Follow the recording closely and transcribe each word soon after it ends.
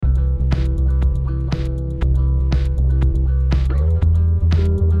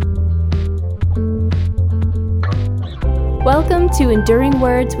Welcome to Enduring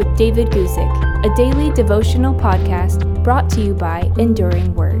Words with David Guzik, a daily devotional podcast brought to you by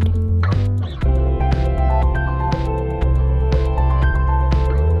Enduring Word.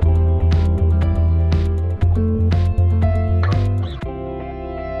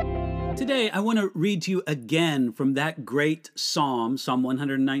 Today, I want to read to you again from that great Psalm, Psalm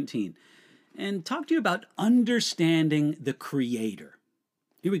 119, and talk to you about understanding the Creator.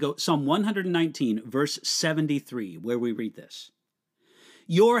 Here we go, Psalm 119, verse 73, where we read this.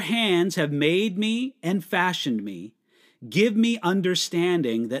 Your hands have made me and fashioned me. Give me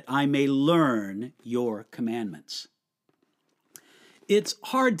understanding that I may learn your commandments. It's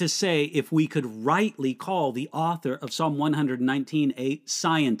hard to say if we could rightly call the author of Psalm 119 a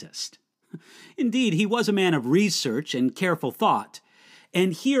scientist. Indeed, he was a man of research and careful thought.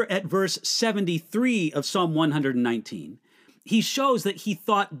 And here at verse 73 of Psalm 119, he shows that he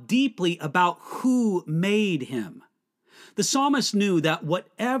thought deeply about who made him. The psalmist knew that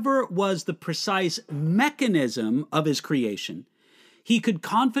whatever was the precise mechanism of his creation, he could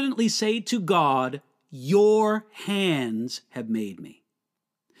confidently say to God, "Your hands have made me."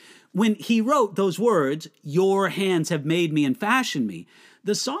 When he wrote those words, "Your hands have made me and fashioned me,"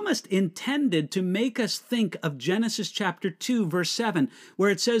 the psalmist intended to make us think of Genesis chapter 2, verse 7, where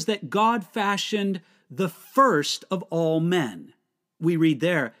it says that God fashioned the first of all men. We read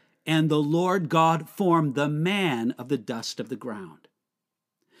there, "And the Lord God formed the man of the dust of the ground."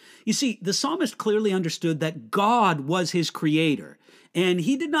 You see, the psalmist clearly understood that God was his creator, and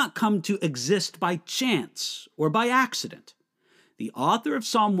he did not come to exist by chance or by accident. The author of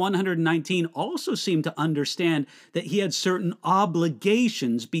Psalm 119 also seemed to understand that he had certain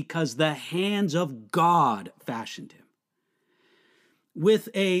obligations because the hands of God fashioned him. With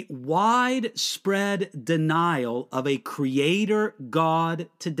a widespread denial of a creator God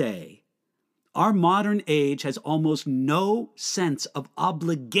today, our modern age has almost no sense of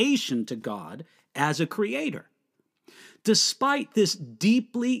obligation to God as a creator. Despite this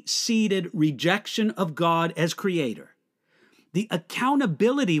deeply seated rejection of God as creator, the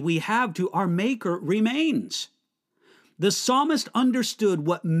accountability we have to our Maker remains. The psalmist understood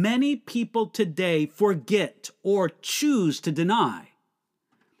what many people today forget or choose to deny.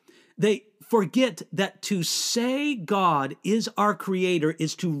 They forget that to say God is our creator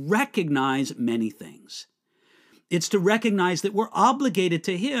is to recognize many things. It's to recognize that we're obligated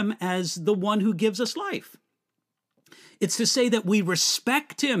to him as the one who gives us life. It's to say that we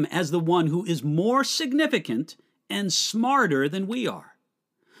respect him as the one who is more significant and smarter than we are.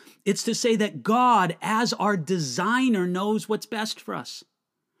 It's to say that God, as our designer, knows what's best for us.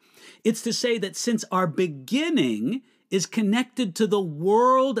 It's to say that since our beginning is connected to the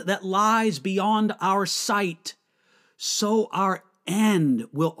world that lies beyond our sight, so our end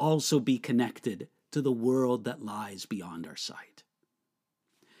will also be connected to the world that lies beyond our sight.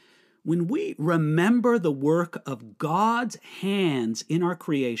 When we remember the work of God's hands in our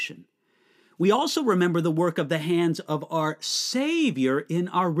creation, we also remember the work of the hands of our Savior in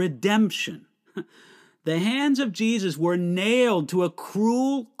our redemption. The hands of Jesus were nailed to a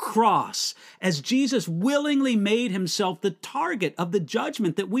cruel cross as Jesus willingly made himself the target of the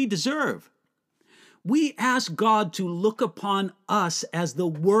judgment that we deserve. We ask God to look upon us as the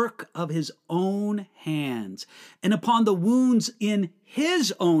work of his own hands, and upon the wounds in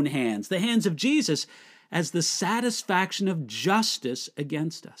his own hands, the hands of Jesus, as the satisfaction of justice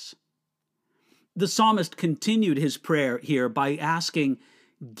against us. The psalmist continued his prayer here by asking,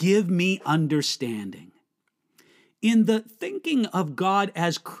 "Give me understanding." In the thinking of God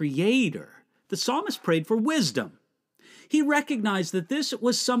as creator, the psalmist prayed for wisdom. He recognized that this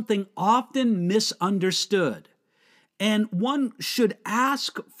was something often misunderstood, and one should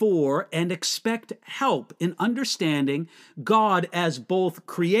ask for and expect help in understanding God as both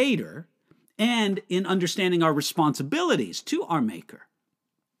creator and in understanding our responsibilities to our Maker.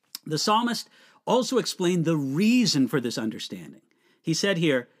 The psalmist also explained the reason for this understanding. He said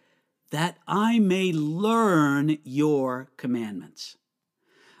here, "That I may learn your commandments."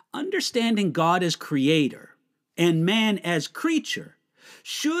 Understanding God as creator and man as creature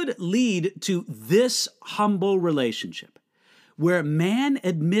should lead to this humble relationship, where man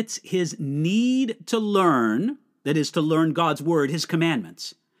admits his need to learn, that is, to learn God's word, his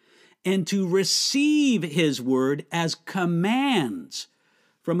commandments, and to receive his word as commands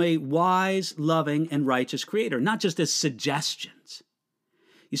from a wise, loving, and righteous creator, not just as suggestions.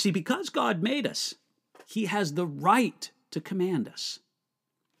 You see, because God made us, he has the right to command us.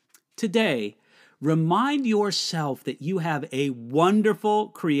 Today, remind yourself that you have a wonderful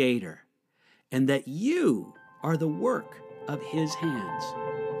creator and that you are the work of his hands.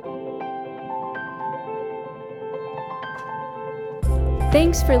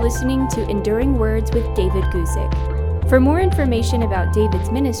 Thanks for listening to Enduring Words with David Guzik. For more information about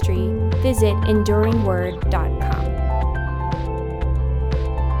David's ministry, visit enduringword.com.